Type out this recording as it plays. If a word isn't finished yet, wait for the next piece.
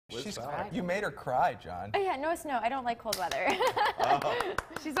She's Fowler. You made her cry, John. Oh yeah, no snow. I don't like cold weather. Oh.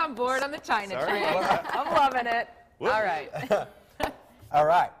 She's on board on the China Sorry. train. I'm loving it. Whoop. All right. All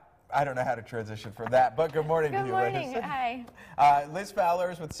right. I don't know how to transition from that, but good morning to Good you, morning. Liz. Hi. Liz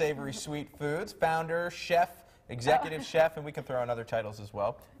Fowler is with Savory Sweet Foods, founder, chef, executive chef, and we can throw in other titles as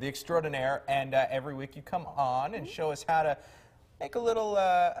well, the extraordinaire. And every week you come on and show us how to make a little,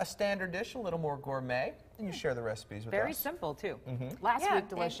 a standard dish a little more gourmet, and you share the recipes with us. Very simple, too. Last week,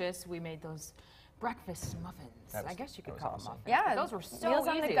 delicious, we made those breakfast muffins. I guess you could call them muffins. Yeah, those were so meals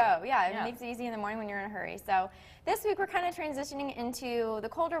easy. on the go. Yeah, it makes it easy in the morning when you're in a hurry. So this week we're kind of transitioning into the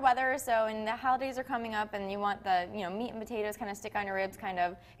colder weather. So and the holidays are coming up, and you want the meat and potatoes kind of stick on your ribs, kind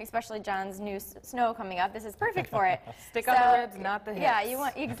of. Especially John's new snow coming up. This is perfect for it. Stick on the ribs, not the hips. Yeah, you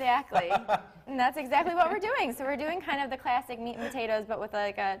want exactly, and that's exactly what we're doing. So we're doing kind of the classic meat and potatoes, but with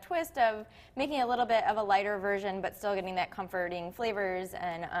like a twist of making a little bit of a lighter version, but still getting that comforting flavors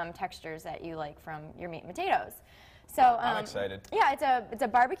and textures that you like from your meat and potatoes. So I'm excited. Yeah, it's a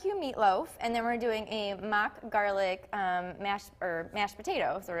barbecue meatloaf, and then we're doing a mock garlic mashed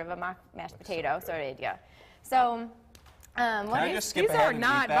potato, sort of a mock mashed potato sort of idea. So skip these ahead are and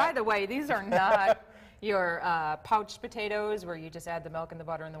not, eat that? by the way, these are not your pouched potatoes where you just add the milk and the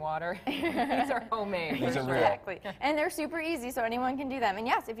butter and the water. These are homemade. These are real. Exactly. And they're super easy, so anyone can do them. And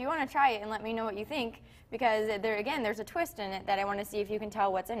yes, if you want to try it and let me know what you think, because there's a twist in it that I want to see if you can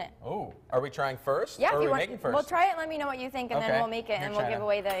tell what's in it. Oh, are we trying first? Yeah, or if are you we want, making first? we'll try it and let me know what you think, and then we'll make it Here, and we'll China. give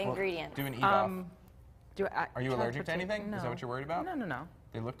away the ingredients. Do an eat-off. Are you allergic to anything? No. Is that what you're worried about? No, no, no.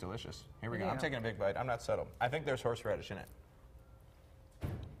 They look delicious. Here we go. Yeah. I'm taking a big bite. I'm not settled. I think there's horseradish in it.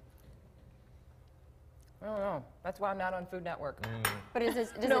 I don't know. That's why I'm not on Food Network. But does it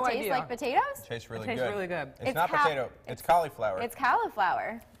No taste idea. like potatoes? It tastes really It good. tastes really good. It's not potato. It's cauliflower. It's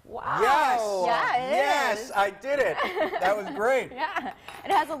cauliflower. Wow. Yes! Yeah, it yes, is. I did it. That was great. Yeah,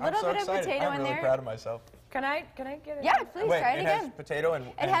 it has a I'm little so bit of excited. potato I'm in really there. proud of myself. Can I get it? Yeah, please Wait, try it again. has potato and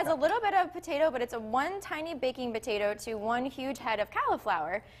It has a little bit of potato, but it's one tiny baking potato to one huge head of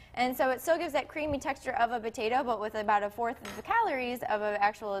cauliflower. And so it still gives that creamy texture of a potato, but with about a fourth of the calories of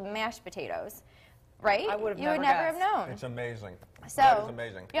actual mashed potatoes. Right? I would have you would never never have guessed. known. It's amazing. So, that is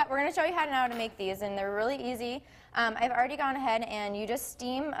amazing. Yeah, we're going to show you how to make these, and they're really easy. I've already gone ahead and you just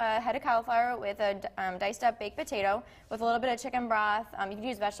steam a head of cauliflower with a diced up baked potato with a little bit of chicken broth. You can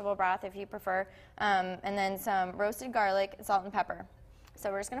use vegetable broth if you prefer, and then some roasted garlic, salt, and pepper.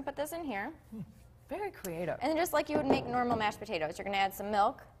 So we're just going to put this in here. Very creative. And then just like you would make normal mashed potatoes, you're going to add some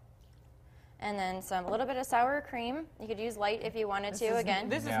milk, and then a little bit of sour cream. You could use light if you wanted to, again.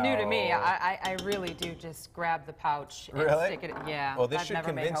 This is new to me. I really do just grab the pouch and Really? stick it. Yeah. Well, this I've should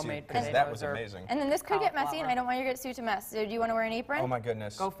never made convince you, homemade because that potatoes was or- amazing. And then this could get messy, and Cauliflower. I don't want your get too messy. So do you want to wear an apron? Oh my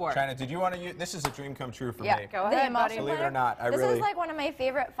goodness. Go for it. China, did you want to use, this is a dream come true for Yeah, me. Go the ahead, emulsion buddy. Believe it blender. or not, I this really- is like one of my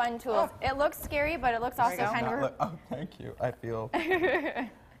favorite fun tools. It looks scary, but it looks also go. kind of. Oh, thank you. I feel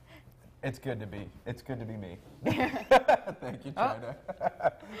it's good to be me. Thank you, China.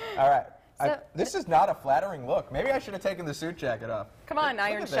 All right. This is not a flattering look. Maybe I should have taken the suit jacket off. Come on, Look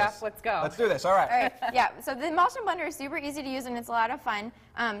Iron at Chef, this. let's go. Let's do this. All right. All right, yeah, so the emulsion blender is super easy to use, and it's a lot of fun.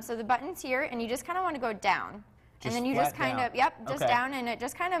 So the button's here, and you just kind of want to go down. Just and then you flat just kind down. of, yep, just Okay. down, and it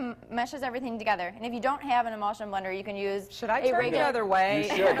just kind of meshes everything together. And if you don't have an emulsion blender, you can use Should I a turn the regular. other way? You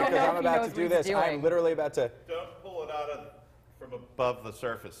should, I don't because know I'm if he about knows to do what he's this. I'm doing. literally about to. Don't pull it out from above the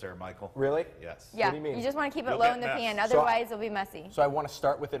surface there, Michael. Really? Yes. Yeah, What do you mean? just want to keep it You'll low get in the mess. pan, So otherwise it'll be messy. So I want to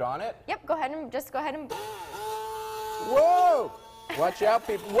start with it on it. Yep, go ahead and just go ahead and. Whoa! Watch out,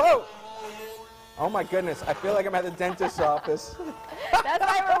 people. Whoa! Oh my goodness! I feel like I'm at the dentist's office. That's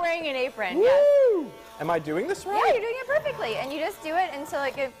why we're wearing an apron. Yes. Woo! Am I doing this right? Yeah, you're doing it perfectly, and you just do it until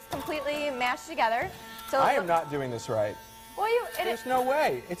it gets completely mashed together. So I am not doing this right. Well, There's no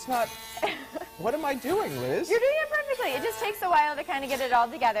way. It's not. What am I doing, Liz? You're doing it perfectly. It just takes a while to kind of get it all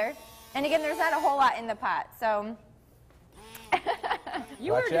together. And again, there's not a whole lot in the pot, so.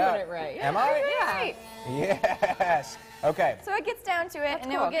 You were Watch doing out. it right. Am I? Yeah. Yes. Okay. So it gets down to it, That's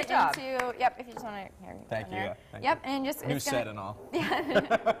and then cool. we'll get Good job. into. Yep, if you just want to. Here, Thank on you, there. yeah, thank Yep, and just New it's set gonna, and all.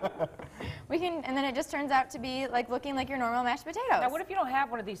 we can, and then it just turns out to be like looking like your normal mashed potatoes. Now, what if you don't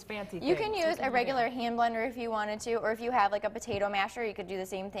have one of these fancy things? You can use a regular hand blender if you wanted to, or if you have like a potato masher, you could do the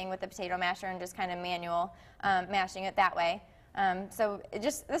same thing with the potato masher and just kind of manual mashing it that way. So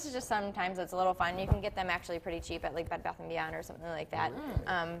this is just sometimes it's a little fun. You can get them actually pretty cheap at like Bed Bath & Beyond or something like that.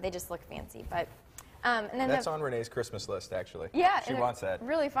 They just look fancy, but And then That's on Renee's Christmas list, actually. yeah, She and wants that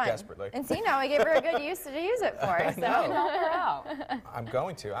really fun. desperately. And see, now I gave her a good use to use it for. So. know. Help her out. I'm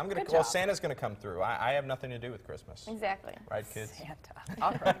going to. I'm going Good to. Well, job. Santa's going to come through. I have nothing to do with Christmas. Exactly. Right, kids? Santa.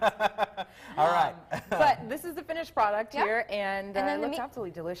 All right. All right. But this is the finished product Yep. here, and, And then it the looks meat-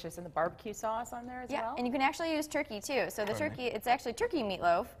 absolutely delicious. And the barbecue sauce on there as Yeah, well. and you can actually use turkey too. So the Pardon me? turkey, it's actually turkey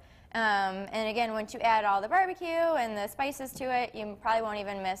meatloaf. And again, once you add all the barbecue and the spices to it, you probably won't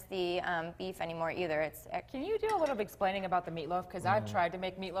even miss the beef anymore either. It's Can you do a little explaining about the meatloaf? Because I've tried to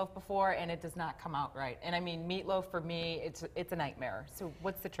make meatloaf before, and it does not come out right. And I mean, meatloaf for me, it's a nightmare. So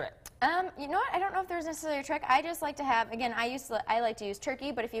what's the trick? you know what? I don't know if there's necessarily a trick. I just like to have, again, I like to use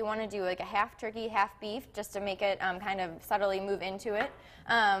turkey, but if you want to do like a half turkey, half beef, just to make it kind of subtly move into it.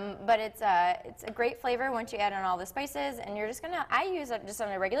 But it's a great flavor once you add in all the spices, and you're just gonna. I use it just on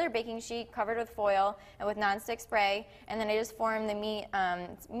a regular baking sheet covered with foil and with nonstick spray, and then I just form the meat,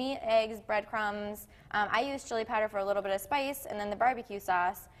 meat, eggs, breadcrumbs. I use chili powder for a little bit of spice, and then the barbecue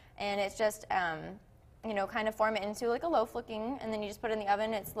sauce, and it's just. You know, kind of form it into like a loaf looking, and then you just put it in the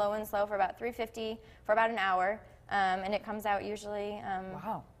oven. It's low and slow for about 350 for about an hour, and it comes out usually.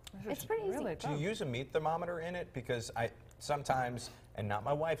 Wow. This It's is pretty easy. really Do you good. use a meat thermometer in it? Because I sometimes, and not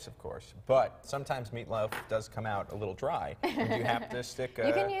my wife's, of course, but sometimes meatloaf does come out a little dry. And do you have to stick?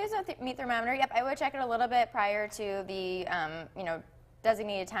 You can use a meat thermometer. Yep, I would check it a little bit prior to the you know,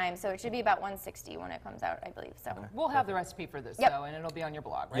 designated time, so it should be about 160 when it comes out, I believe. So. We'll have the recipe for this, Yep. though, and it'll be on your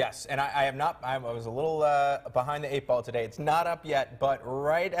blog, right? Yes, and I have not. I was a little behind the 8 ball today. It's not up yet, but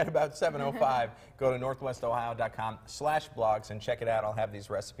right at about 7:05, go to northwestohio.com/blogs and check it out. I'll have these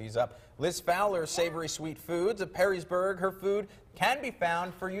recipes up. Liz Fowler, Savory Sweet Foods of Perrysburg. Her food can be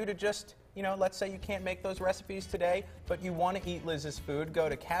found for you to just. You know, let's say you can't make those recipes today, but you want to eat Liz's food. Go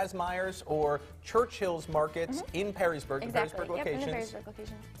to Kazmeyer's or Churchill's Markets in Perrysburg, Exactly. the Perrysburg Yep, in the locations. Perrysburg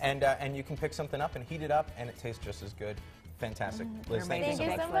locations. And you can pick something up and heat it up, and it tastes just as good. Fantastic. Liz, thank you Thank so you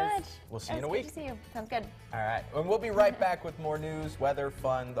much. so Liz. much. We'll see you in a It was week. good to see you. Sounds good. All right, and we'll be right back with more news, weather,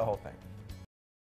 fun, the whole thing.